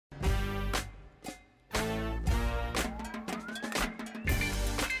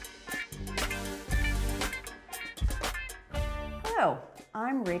Hello,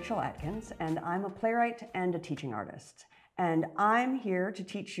 I'm Rachel Atkins, and I'm a playwright and a teaching artist. And I'm here to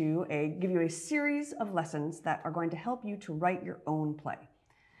give you a series of lessons that are going to help you to write your own play.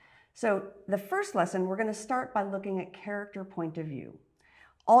 So the first lesson, we're going to start by looking at character point of view.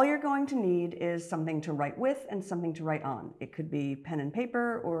 All you're going to need is something to write with and something to write on. It could be pen and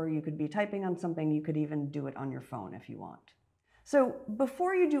paper, or you could be typing on something. You could even do it on your phone if you want. So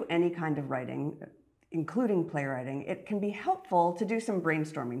before you do any kind of writing, including playwriting, it can be helpful to do some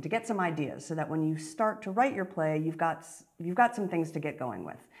brainstorming, to get some ideas, so that when you start to write your play, you've got some things to get going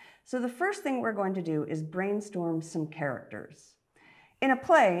with. So the first thing we're going to do is brainstorm some characters. In a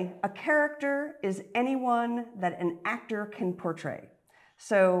play, a character is anyone that an actor can portray.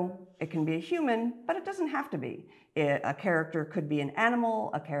 So it can be a human, but it doesn't have to be. A character could be an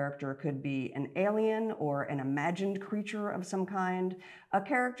animal, a character could be an alien or an imagined creature of some kind. A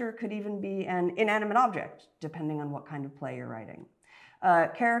character could even be an inanimate object, depending on what kind of play you're writing.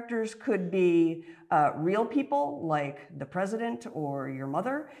 Characters could be real people, like the president or your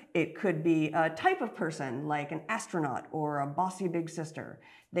mother. It could be a type of person, like an astronaut or a bossy big sister.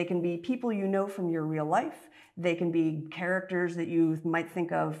 They can be people you know from your real life. They can be characters that you might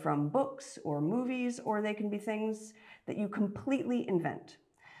think of from books or movies, or they can be things that you completely invent.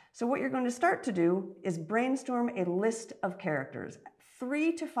 So what you're going to start to do is brainstorm a list of characters,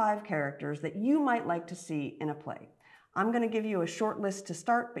 3 to 5 characters that you might like to see in a play. I'm going to give you a short list to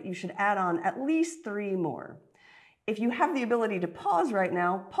start, but you should add on at least 3 more. If you have the ability to pause right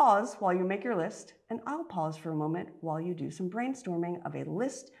now, pause while you make your list, and I'll pause for a moment while you do some brainstorming of a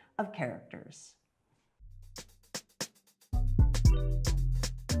list of characters.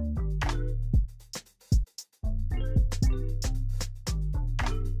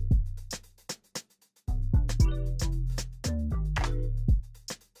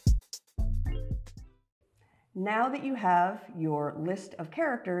 Now that you have your list of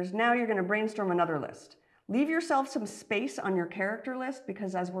characters, now you're going to brainstorm another list. Leave yourself some space on your character list,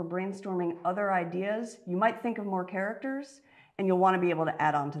 because as we're brainstorming other ideas, you might think of more characters and you'll want to be able to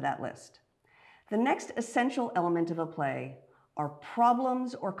add on to that list. The next essential element of a play are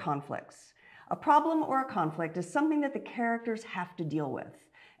problems or conflicts. A problem or a conflict is something that the characters have to deal with,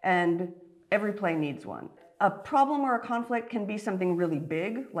 and every play needs one. A problem or a conflict can be something really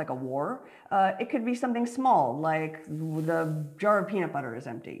big, like a war. It could be something small, like the jar of peanut butter is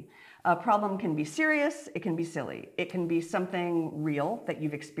empty. A problem can be serious, it can be silly. It can be something real that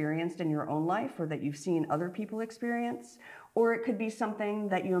you've experienced in your own life or that you've seen other people experience, or it could be something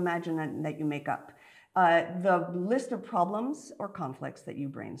that you imagine and that you make up. The list of problems or conflicts that you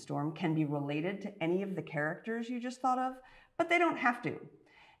brainstorm can be related to any of the characters you just thought of, but they don't have to.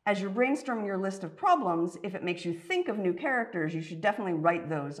 As you're brainstorming your list of problems, if it makes you think of new characters, you should definitely write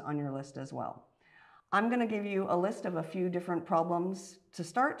those on your list as well. I'm going to give you a list of a few different problems to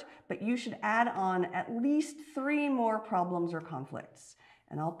start, but you should add on at least 3 more problems or conflicts.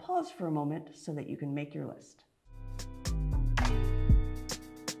 And I'll pause for a moment so that you can make your list.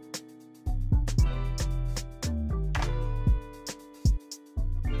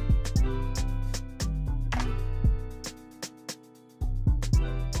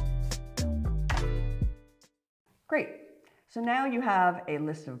 Great. So now you have a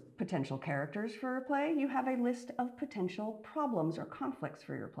list of potential characters for a play. You have a list of potential problems or conflicts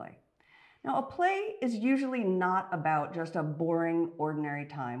for your play. Now, a play is usually not about just a boring, ordinary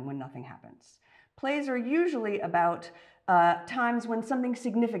time when nothing happens. Plays are usually about times when something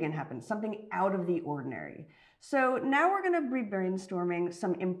significant happens, something out of the ordinary. So now we're going to be brainstorming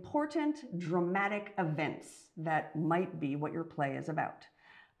some important dramatic events that might be what your play is about.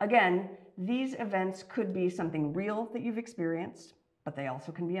 Again, these events could be something real that you've experienced, but they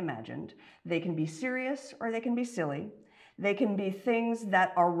also can be imagined. They can be serious or they can be silly. They can be things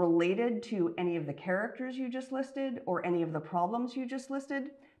that are related to any of the characters you just listed or any of the problems you just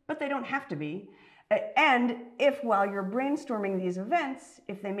listed, but they don't have to be. And if while you're brainstorming these events,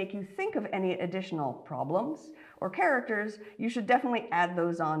 if they make you think of any additional problems or characters, you should definitely add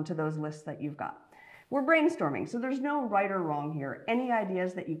those on to those lists that you've got. We're brainstorming, so there's no right or wrong here. Any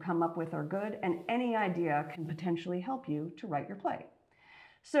ideas that you come up with are good, and any idea can potentially help you to write your play.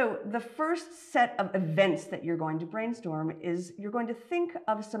 So the first set of events that you're going to brainstorm is you're going to think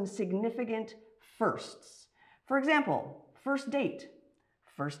of some significant firsts. For example, first date,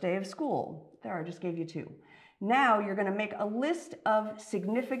 first day of school. There, I just gave you 2. Now you're going to make a list of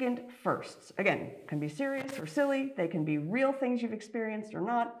significant firsts. Again, can be serious or silly. They can be real things you've experienced or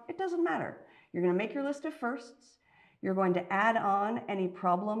not. It doesn't matter. You're going to make your list of firsts. You're going to add on any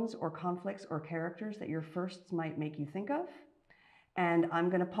problems or conflicts or characters that your firsts might make you think of. And I'm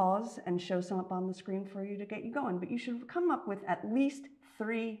going to pause and show some up on the screen for you to get you going, but you should come up with at least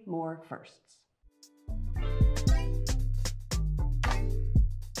 3 more firsts.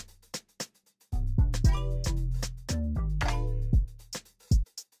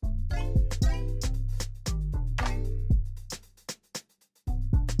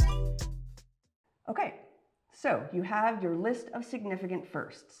 Okay, so you have your list of significant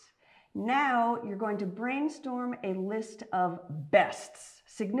firsts. Now you're going to brainstorm a list of bests,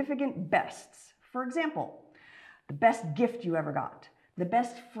 significant bests. For example, the best gift you ever got, the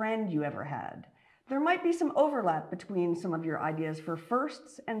best friend you ever had. There might be some overlap between some of your ideas for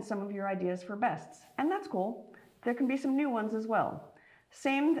firsts and some of your ideas for bests, and that's cool. There can be some new ones as well.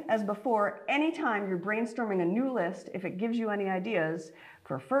 Same as before, anytime you're brainstorming a new list, if it gives you any ideas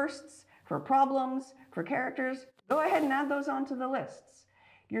for firsts, for problems, for characters, go ahead and add those onto the lists.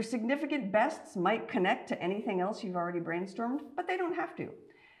 Your significant bests might connect to anything else you've already brainstormed, but they don't have to.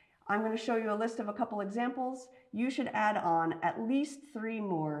 I'm going to show you a list of a couple examples. You should add on at least 3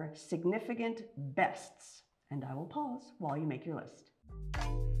 more significant bests, and I will pause while you make your list.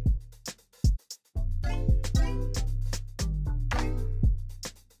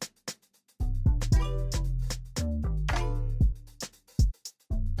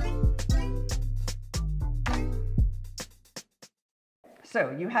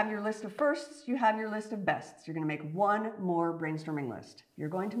 So you have your list of firsts, you have your list of bests. You're going to make one more brainstorming list. You're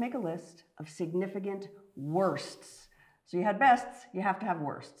going to make a list of significant worsts. So you had bests, you have to have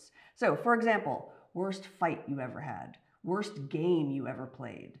worsts. So for example, worst fight you ever had, worst game you ever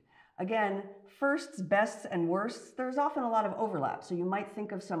played. Again, firsts, bests, and worsts, there's often a lot of overlap. So you might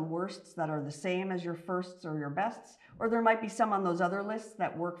think of some worsts that are the same as your firsts or your bests, or there might be some on those other lists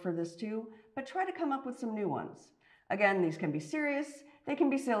that work for this too, but try to come up with some new ones. Again, these can be serious, they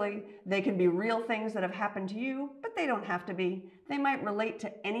can be silly, they can be real things that have happened to you, but they don't have to be. They might relate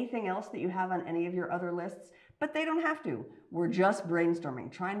to anything else that you have on any of your other lists, but they don't have to. We're just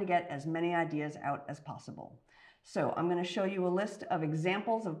brainstorming, trying to get as many ideas out as possible. So I'm going to show you a list of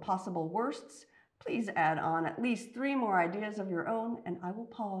examples of possible worsts. Please add on at least 3 more ideas of your own, and I will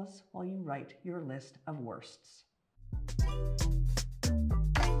pause while you write your list of worsts.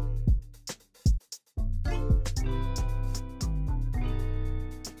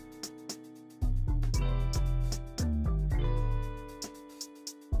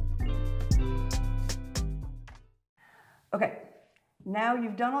 Okay, now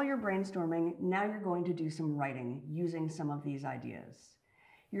you've done all your brainstorming, now you're going to do some writing using some of these ideas.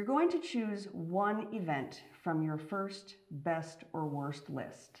 You're going to choose one event from your first, best, or worst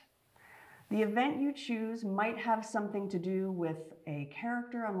list. The event you choose might have something to do with a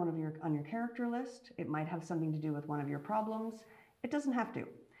character on your character list. It might have something to do with one of your problems. It doesn't have to.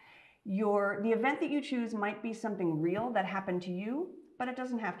 The event that you choose might be something real that happened to you, but it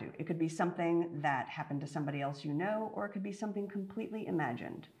doesn't have to. It could be something that happened to somebody else you know, or it could be something completely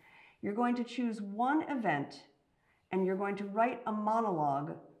imagined. You're going to choose one event, and you're going to write a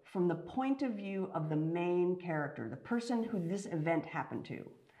monologue from the point of view of the main character, the person who this event happened to.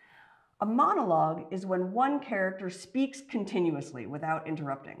 A monologue is when one character speaks continuously without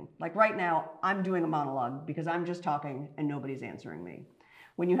interrupting. Like right now, I'm doing a monologue because I'm just talking and nobody's answering me.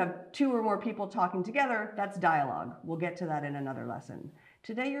 When you have 2 or more people talking together, that's dialogue. We'll get to that in another lesson.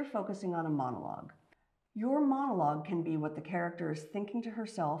 Today you're focusing on a monologue. Your monologue can be what the character is thinking to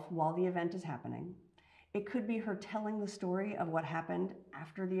herself while the event is happening. It could be her telling the story of what happened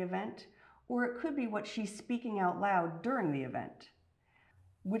after the event, or it could be what she's speaking out loud during the event.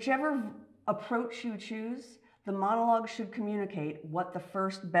 Whichever approach you choose, the monologue should communicate what the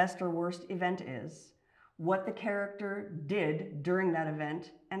first, best, or worst event is, what the character did during that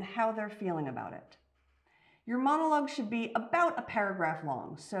event, and how they're feeling about it. Your monologue should be about a paragraph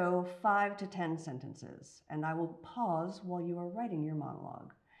long, so 5 to 10 sentences, and I will pause while you are writing your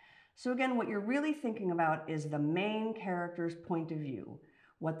monologue. So again, what you're really thinking about is the main character's point of view,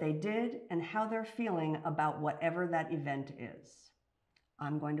 what they did and how they're feeling about whatever that event is.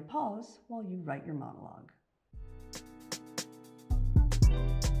 I'm going to pause while you write your monologue.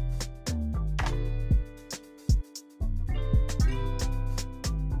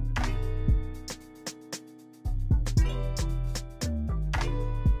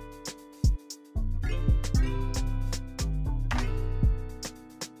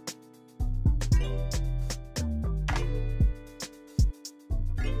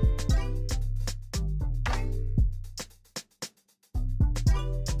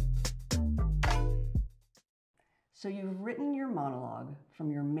 So you've written your monologue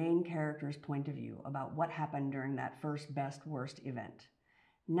from your main character's point of view about what happened during that first, best, worst event.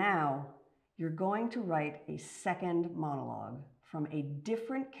 Now, you're going to write a second monologue from a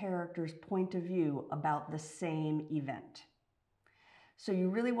different character's point of view about the same event. So you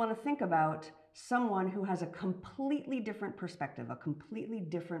really want to think about someone who has a completely different perspective, a completely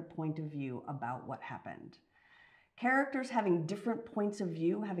different point of view about what happened. Characters having different points of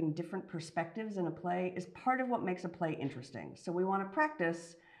view, having different perspectives in a play is part of what makes a play interesting. So we want to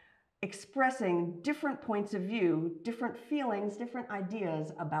practice expressing different points of view, different feelings, different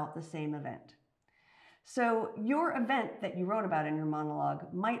ideas about the same event. So your event that you wrote about in your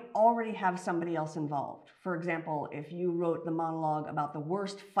monologue might already have somebody else involved. For example, if you wrote the monologue about the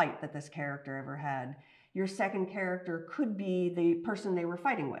worst fight that this character ever had, your second character could be the person they were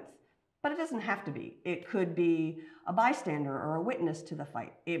fighting with. But it doesn't have to be. It could be a bystander or a witness to the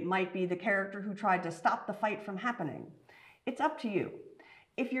fight. It might be the character who tried to stop the fight from happening. It's up to you.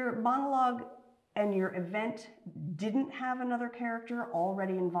 If your monologue and your event didn't have another character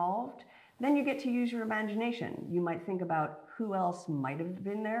already involved, then you get to use your imagination. You might think about who else might have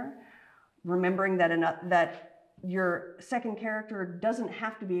been there, remembering that your second character doesn't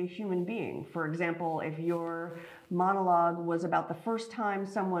have to be a human being. For example, if your monologue was about the first time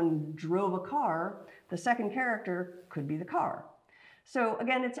someone drove a car, the second character could be the car. So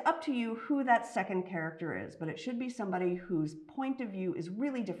again, it's up to you who that second character is, but it should be somebody whose point of view is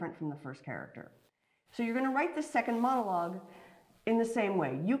really different from the first character. So you're going to write the second monologue in the same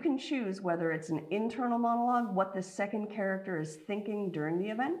way. You can choose whether it's an internal monologue, what the second character is thinking during the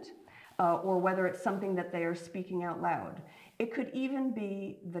event, or whether it's something that they are speaking out loud. It could even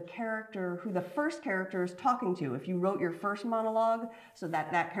be the character who the first character is talking to. If you wrote your first monologue so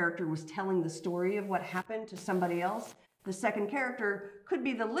that that character was telling the story of what happened to somebody else, the second character could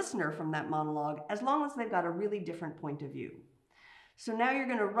be the listener from that monologue, as long as they've got a really different point of view. So now you're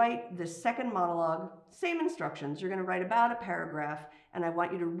going to write the second monologue, same instructions. You're going to write about a paragraph, and I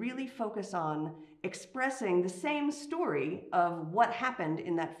want you to really focus on expressing the same story of what happened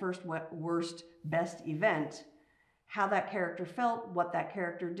in that first worst best event, how that character felt, what that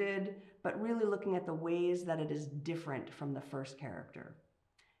character did, but really looking at the ways that it is different from the first character.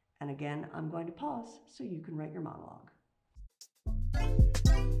 And again, I'm going to pause so you can write your monologue.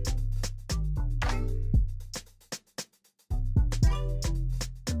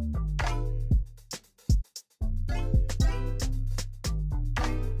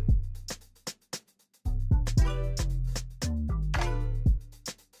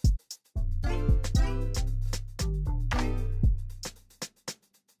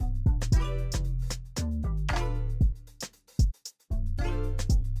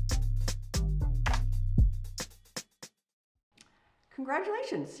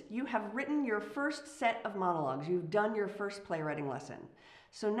 Congratulations, you have written your first set of monologues. You've done your first playwriting lesson.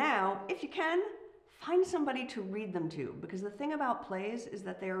 So now, if you can, find somebody to read them to, because the thing about plays is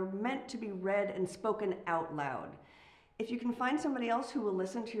that they are meant to be read and spoken out loud. If you can find somebody else who will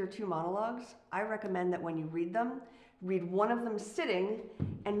listen to your two monologues, I recommend that when you read them, read one of them sitting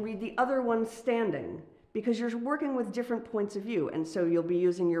and read the other one standing, because you're working with different points of view, and so you'll be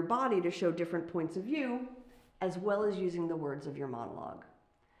using your body to show different points of view, as well as using the words of your monologue.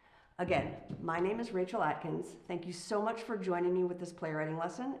 Again, my name is Rachel Atkins. Thank you so much for joining me with this playwriting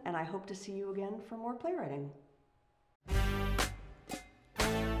lesson, and I hope to see you again for more playwriting.